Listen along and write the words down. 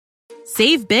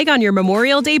Save big on your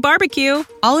Memorial Day barbecue,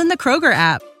 all in the Kroger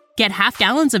app. Get half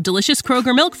gallons of delicious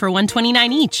Kroger milk for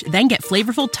 $1.29 each. Then get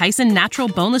flavorful Tyson natural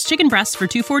boneless chicken breasts for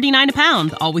 $2.49 a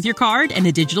pound, all with your card and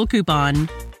a digital coupon.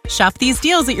 Shop these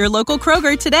deals at your local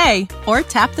Kroger today, or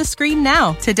tap the screen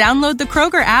now to download the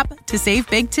Kroger app to save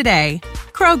big today.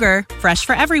 Kroger, fresh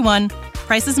for everyone.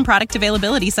 Prices and product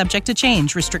availability subject to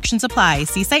change. Restrictions apply.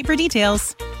 See site for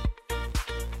details.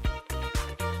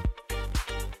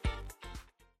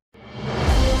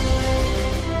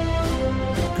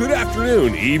 Good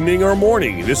afternoon, evening, or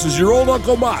morning. This is your old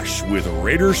Uncle Mosh with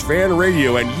Raiders Fan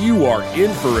Radio, and you are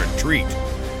in for a treat.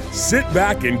 Sit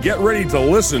back and get ready to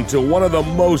listen to one of the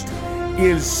most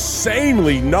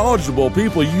insanely knowledgeable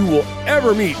people you will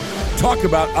ever meet talk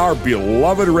about our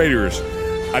beloved Raiders.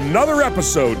 Another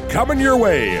episode coming your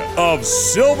way of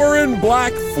Silver and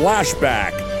Black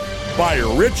Flashback by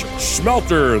Rich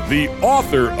Schmelter, the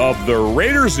author of the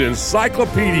Raiders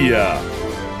Encyclopedia.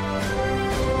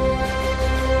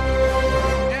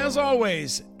 As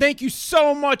always, thank you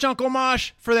so much, Uncle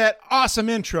Mosh, for that awesome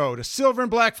intro to Silver and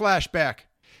Black Flashback.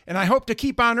 And I hope to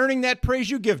keep on earning that praise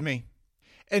you give me.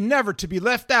 And never to be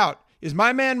left out is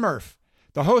my man Murph,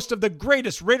 the host of the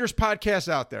greatest Raiders podcast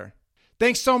out there.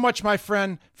 Thanks so much, my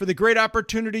friend, for the great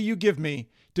opportunity you give me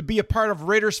to be a part of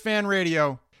Raiders Fan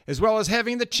Radio, as well as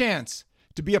having the chance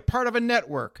to be a part of a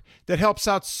network that helps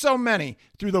out so many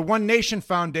through the One Nation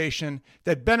Foundation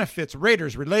that benefits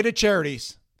Raiders-related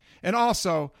charities. And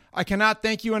also, I cannot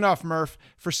thank you enough, Murph,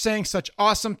 for saying such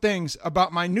awesome things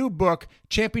about my new book,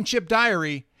 Championship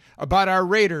Diary, about our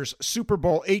Raiders' Super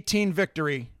Bowl 18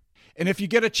 victory. And if you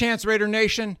get a chance, Raider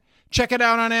Nation, check it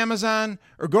out on Amazon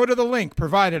or go to the link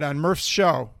provided on Murph's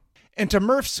show. And to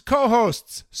Murph's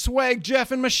co-hosts, Swag, Jeff,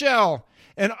 and Michelle,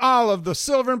 and all of the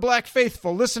Silver and Black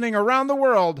faithful listening around the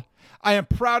world, I am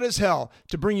proud as hell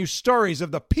to bring you stories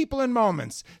of the people and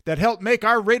moments that helped make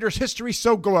our Raiders' history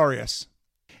so glorious.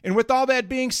 And with all that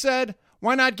being said,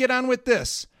 why not get on with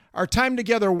this, our time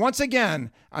together once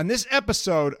again on this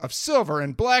episode of Silver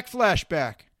and Black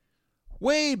Flashback.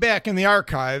 Way back in the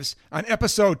archives, on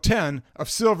episode 10 of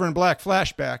Silver and Black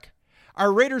Flashback,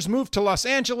 our Raiders' move to Los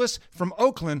Angeles from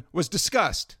Oakland was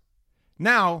discussed.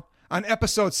 Now, on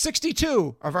episode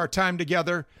 62 of our time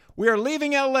together, we are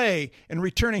leaving LA and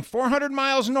returning 400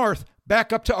 miles north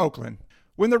back up to Oakland.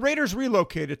 When the Raiders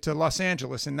relocated to Los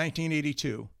Angeles in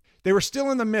 1982, they were still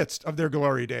in the midst of their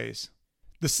glory days.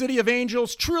 The City of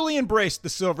Angels truly embraced the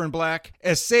Silver and Black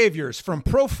as saviors from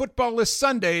Pro Football List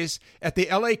Sundays at the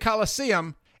LA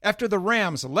Coliseum after the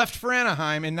Rams left for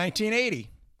Anaheim in 1980.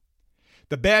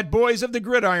 The bad boys of the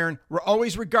gridiron were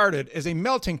always regarded as a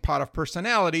melting pot of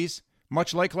personalities,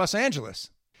 much like Los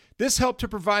Angeles. This helped to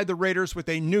provide the Raiders with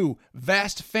a new,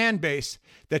 vast fan base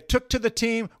that took to the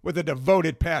team with a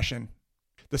devoted passion.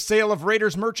 The sale of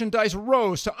Raiders merchandise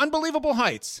rose to unbelievable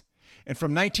heights. And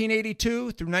from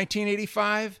 1982 through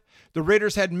 1985, the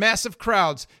Raiders had massive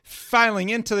crowds filing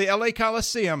into the LA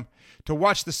Coliseum to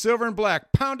watch the Silver and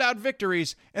Black pound out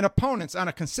victories and opponents on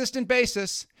a consistent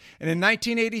basis. And in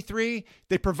 1983,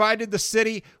 they provided the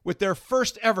city with their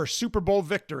first ever Super Bowl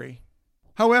victory.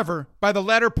 However, by the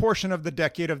latter portion of the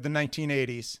decade of the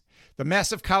 1980s, the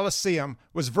massive Coliseum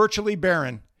was virtually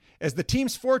barren as the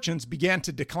team's fortunes began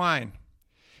to decline.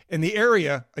 And the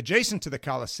area adjacent to the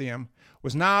Coliseum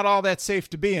was not all that safe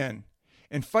to be in,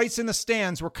 and fights in the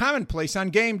stands were commonplace on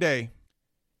game day.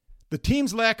 The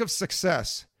team's lack of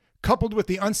success, coupled with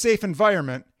the unsafe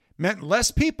environment, meant less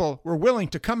people were willing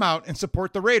to come out and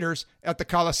support the Raiders at the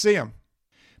Coliseum.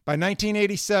 By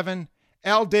 1987,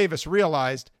 Al Davis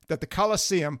realized that the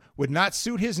Coliseum would not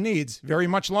suit his needs very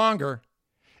much longer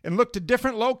and looked to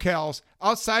different locales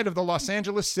outside of the Los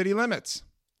Angeles city limits.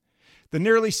 The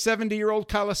nearly 70-year-old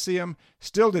Coliseum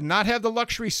still did not have the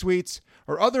luxury suites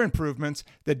or other improvements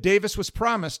that Davis was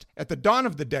promised at the dawn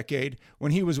of the decade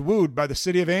when he was wooed by the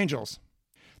City of Angels.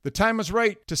 The time was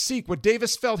right to seek what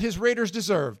Davis felt his Raiders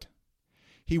deserved.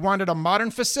 He wanted a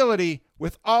modern facility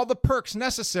with all the perks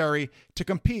necessary to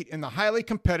compete in the highly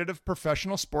competitive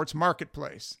professional sports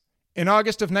marketplace. In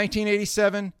August of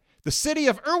 1987, the city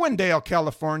of Irwindale,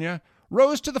 California,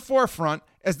 rose to the forefront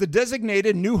as the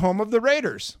designated new home of the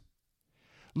Raiders.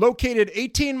 Located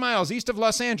 18 miles east of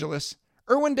Los Angeles,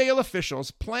 Irwindale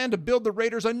officials planned to build the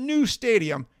Raiders a new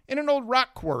stadium in an old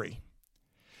rock quarry.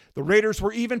 The Raiders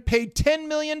were even paid $10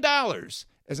 million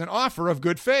as an offer of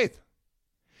good faith.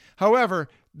 However,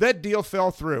 that deal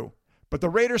fell through, but the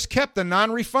Raiders kept the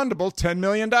non-refundable $10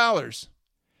 million.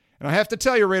 And I have to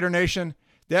tell you, Raider Nation,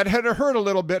 that had to hurt a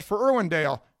little bit for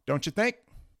Irwindale, don't you think?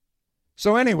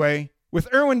 So anyway, with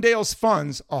Irwindale's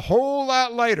funds a whole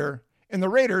lot lighter and the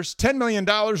Raiders $10 million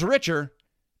richer,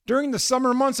 During the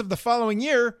summer months of the following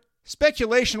year,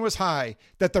 speculation was high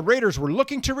that the Raiders were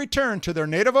looking to return to their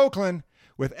native Oakland,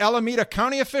 with Alameda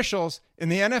County officials in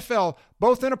the NFL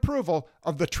both in approval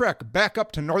of the trek back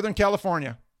up to Northern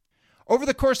California. Over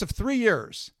the course of 3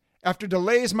 years, after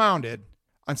delays mounted,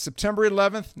 on September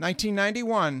 11th,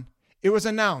 1991, it was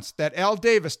announced that Al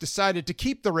Davis decided to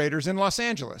keep the Raiders in Los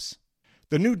Angeles.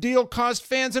 The new deal caused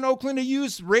fans in Oakland to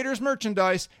use Raiders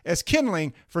merchandise as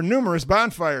kindling for numerous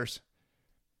bonfires.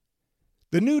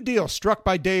 The new deal struck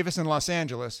by Davis in Los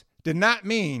Angeles did not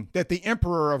mean that the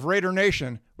Emperor of Raider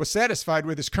Nation was satisfied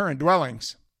with his current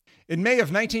dwellings. In May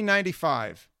of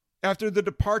 1995, after the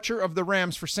departure of the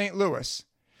Rams for St. Louis,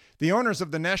 the owners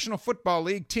of the National Football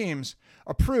League teams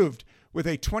approved with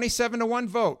a 27-1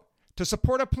 vote to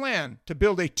support a plan to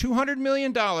build a $200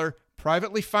 million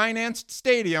privately financed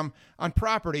stadium on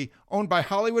property owned by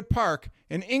Hollywood Park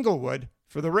in Inglewood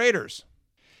for the Raiders.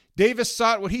 Davis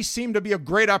sought what he seemed to be a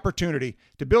great opportunity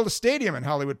to build a stadium in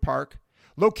Hollywood Park,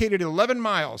 located 11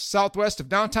 miles southwest of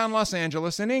downtown Los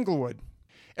Angeles in Inglewood.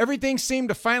 Everything seemed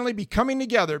to finally be coming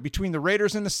together between the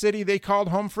Raiders and the city they called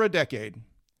home for a decade.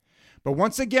 But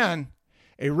once again,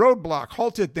 a roadblock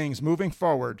halted things moving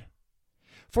forward.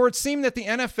 For it seemed that the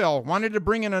NFL wanted to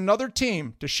bring in another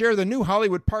team to share the new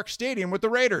Hollywood Park Stadium with the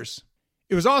Raiders.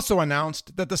 It was also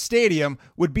announced that the stadium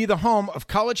would be the home of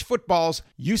college football's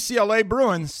UCLA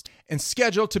Bruins and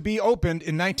scheduled to be opened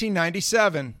in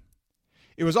 1997.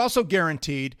 It was also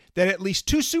guaranteed that at least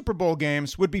 2 Super Bowl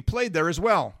games would be played there as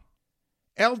well.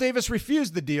 Al Davis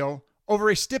refused the deal over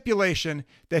a stipulation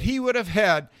that he would have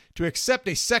had to accept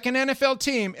a second NFL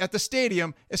team at the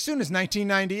stadium as soon as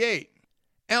 1998.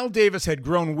 Al Davis had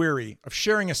grown weary of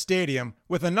sharing a stadium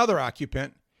with another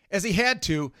occupant, as he had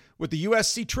to with the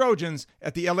USC Trojans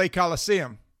at the LA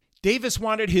Coliseum. Davis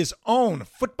wanted his own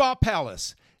football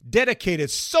palace dedicated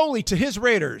solely to his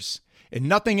Raiders, and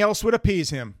nothing else would appease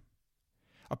him.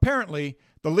 Apparently,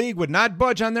 the league would not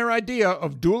budge on their idea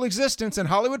of dual existence in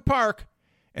Hollywood Park,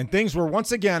 and things were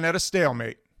once again at a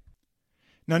stalemate.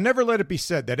 Now, never let it be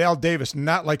said that Al Davis did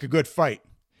not like a good fight,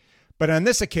 but on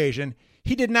this occasion,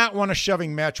 he did not want a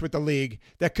shoving match with the league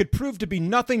that could prove to be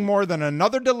nothing more than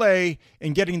another delay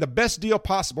in getting the best deal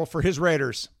possible for his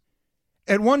Raiders.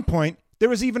 At one point, there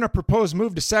was even a proposed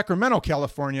move to Sacramento,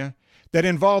 California, that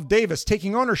involved Davis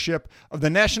taking ownership of the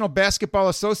National Basketball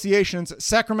Association's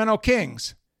Sacramento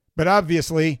Kings. But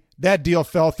obviously, that deal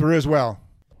fell through as well.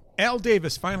 Al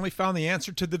Davis finally found the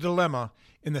answer to the dilemma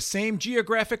in the same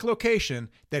geographic location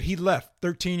that he left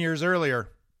 13 years earlier.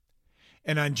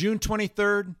 And on June 23,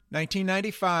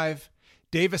 1995,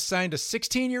 Davis signed a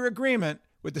 16-year agreement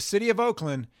with the city of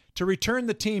Oakland to return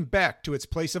the team back to its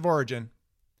place of origin.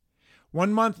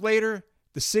 1 month later,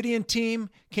 the city and team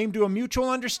came to a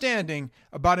mutual understanding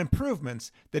about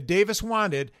improvements that Davis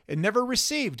wanted and never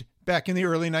received back in the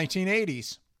early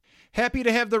 1980s. Happy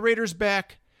to have the Raiders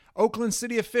back, Oakland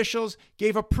city officials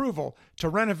gave approval to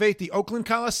renovate the Oakland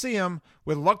Coliseum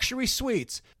with luxury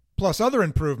suites, plus other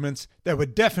improvements that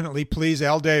would definitely please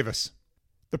Al Davis.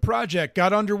 The project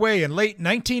got underway in late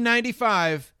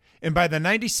 1995, and by the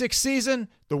 96 season,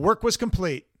 the work was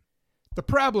complete. The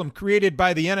problem created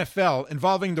by the NFL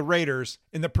involving the Raiders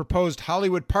in the proposed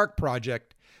Hollywood Park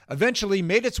project eventually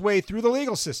made its way through the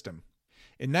legal system.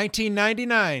 In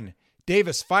 1999,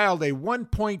 Davis filed a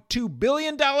 $1.2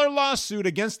 billion lawsuit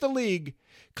against the league,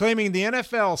 claiming the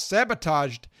NFL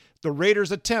sabotaged the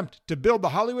Raiders' attempt to build the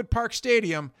Hollywood Park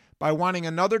Stadium by wanting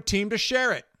another team to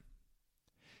share it.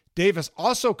 Davis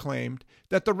also claimed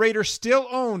that the Raiders still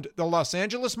owned the Los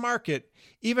Angeles market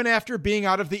even after being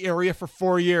out of the area for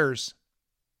 4 years.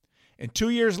 And 2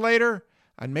 years later,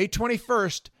 on May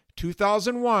 21st,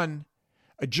 2001,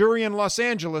 a jury in Los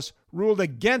Angeles ruled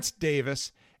against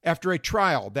Davis after a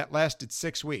trial that lasted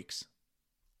 6 weeks.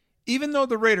 Even though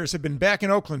the Raiders had been back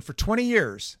in Oakland for 20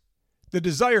 years, the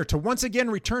desire to once again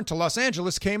return to Los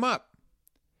Angeles came up.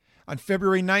 On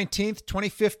February 19,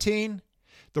 2015,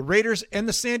 the Raiders and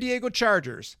the San Diego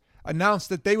Chargers announced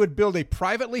that they would build a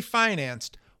privately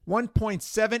financed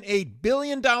 $1.78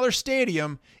 billion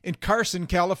stadium in Carson,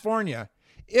 California,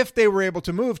 if they were able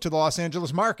to move to the Los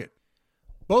Angeles market.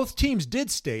 Both teams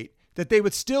did state that they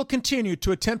would still continue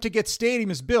to attempt to get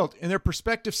stadiums built in their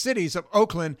respective cities of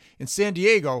Oakland and San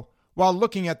Diego while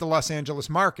looking at the Los Angeles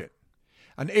market.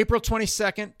 On April 22,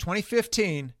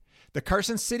 2015, the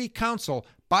Carson City Council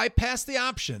bypassed the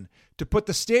option to put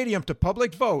the stadium to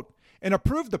public vote and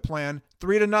approved the plan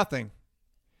 3-0.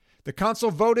 The council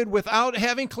voted without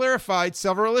having clarified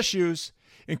several issues,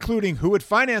 including who would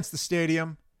finance the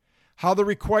stadium, how the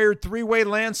required 3-way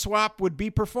land swap would be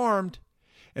performed,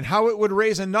 and how it would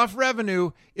raise enough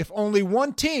revenue if only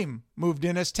one team moved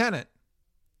in as tenant.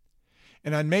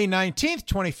 And on May 19,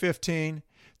 2015,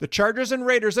 the Chargers and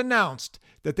Raiders announced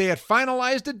that they had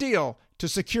finalized a deal to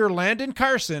secure land in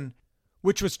Carson,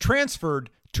 which was transferred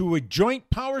to a joint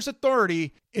powers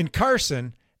authority in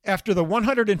Carson after the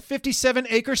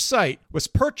 157-acre site was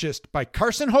purchased by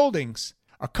Carson Holdings,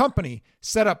 a company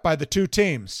set up by the two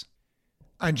teams.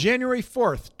 On January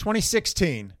 4,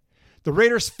 2016, the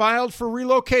Raiders filed for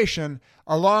relocation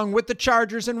along with the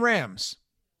Chargers and Rams.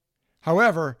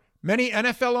 However, many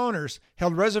NFL owners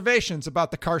held reservations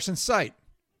about the Carson site.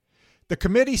 The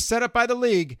committee set up by the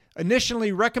league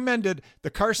initially recommended the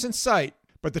Carson site,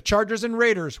 but the Chargers and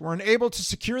Raiders were unable to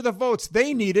secure the votes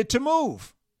they needed to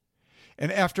move.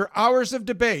 And after hours of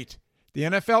debate, the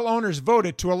NFL owners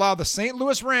voted to allow the St.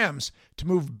 Louis Rams to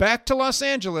move back to Los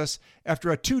Angeles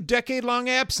after a 2-decade-long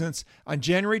absence on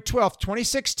January 12,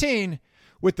 2016,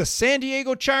 with the San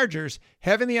Diego Chargers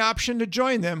having the option to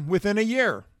join them within a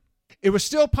year. It was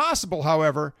still possible,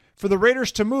 however, for the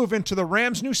Raiders to move into the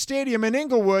Rams' new stadium in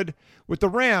Inglewood with the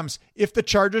Rams if the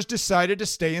Chargers decided to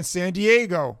stay in San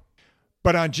Diego.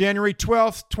 But on January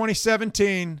 12,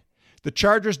 2017, the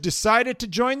Chargers decided to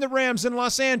join the Rams in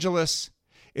Los Angeles,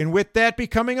 and with that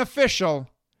becoming official,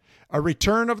 a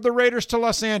return of the Raiders to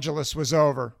Los Angeles was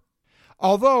over.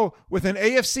 Although, with an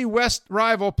AFC West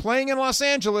rival playing in Los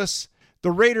Angeles, the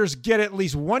Raiders get at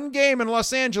least one game in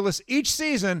Los Angeles each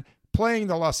season playing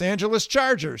the Los Angeles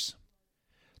Chargers.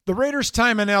 The Raiders'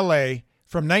 time in LA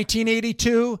from 1982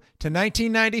 to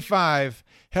 1995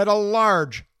 had a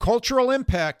large cultural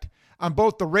impact on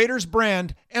both the Raiders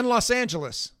brand and Los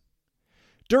Angeles.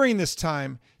 During this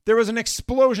time, there was an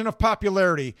explosion of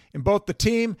popularity in both the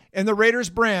team and the Raiders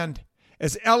brand,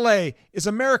 as LA is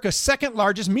America's second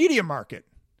largest media market.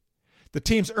 The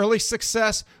team's early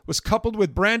success was coupled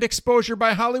with brand exposure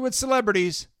by Hollywood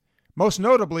celebrities, most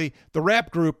notably the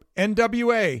rap group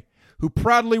NWA, who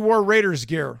proudly wore Raiders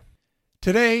gear.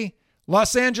 Today,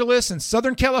 Los Angeles and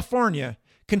Southern California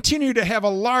continue to have a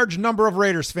large number of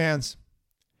Raiders fans.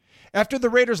 After the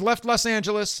Raiders left Los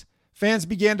Angeles, fans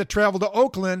began to travel to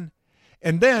Oakland,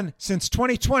 and then, since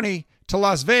 2020, to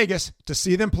Las Vegas to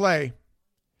see them play.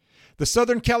 The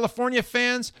Southern California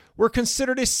fans were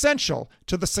considered essential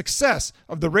to the success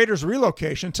of the Raiders'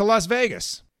 relocation to Las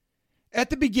Vegas. At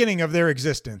the beginning of their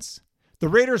existence, the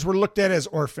Raiders were looked at as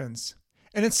orphans,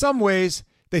 and in some ways,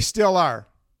 they still are.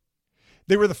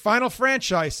 They were the final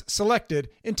franchise selected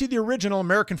into the original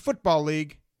American Football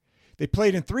League. They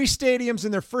played in 3 stadiums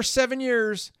in their first 7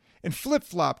 years and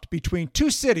flip-flopped between 2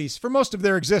 cities for most of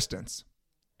their existence.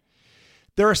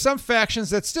 There are some factions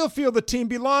that still feel the team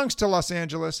belongs to Los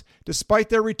Angeles, despite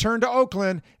their return to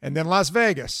Oakland and then Las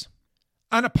Vegas.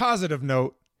 On a positive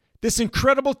note, this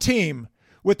incredible team,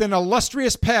 with an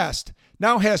illustrious past,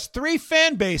 now has 3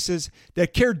 fan bases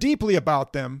that care deeply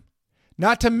about them,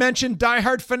 not to mention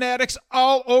diehard fanatics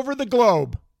all over the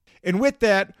globe. And with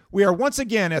that, we are once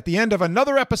again at the end of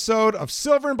another episode of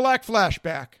Silver and Black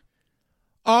Flashback.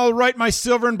 All right, my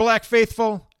Silver and Black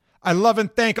faithful, I love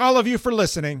and thank all of you for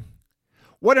listening.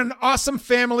 What an awesome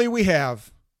family we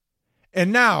have.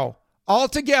 And now, all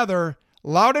together,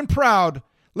 loud and proud,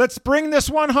 let's bring this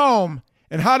one home.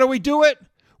 And how do we do it?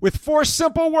 With 4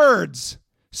 simple words.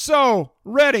 So,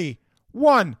 ready.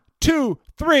 1, 2,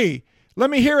 3. Let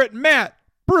me hear it, Matt,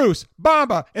 Bruce,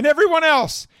 Bamba, and everyone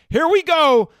else. Here we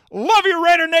go. Love you,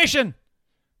 Raider Nation.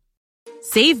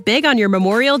 Save big on your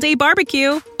Memorial Day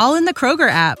barbecue, all in the Kroger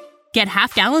app. Get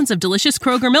half gallons of delicious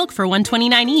Kroger milk for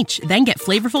 $1.29 each. Then get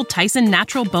flavorful Tyson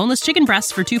natural boneless chicken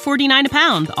breasts for $2.49 a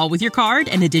pound, all with your card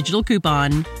and a digital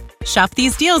coupon. Shop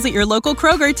these deals at your local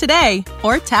Kroger today,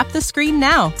 or tap the screen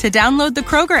now to download the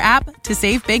Kroger app to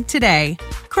save big today.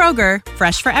 Kroger,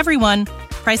 fresh for everyone.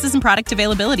 Prices and product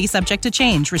availability subject to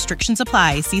change. Restrictions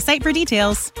apply. See site for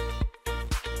details.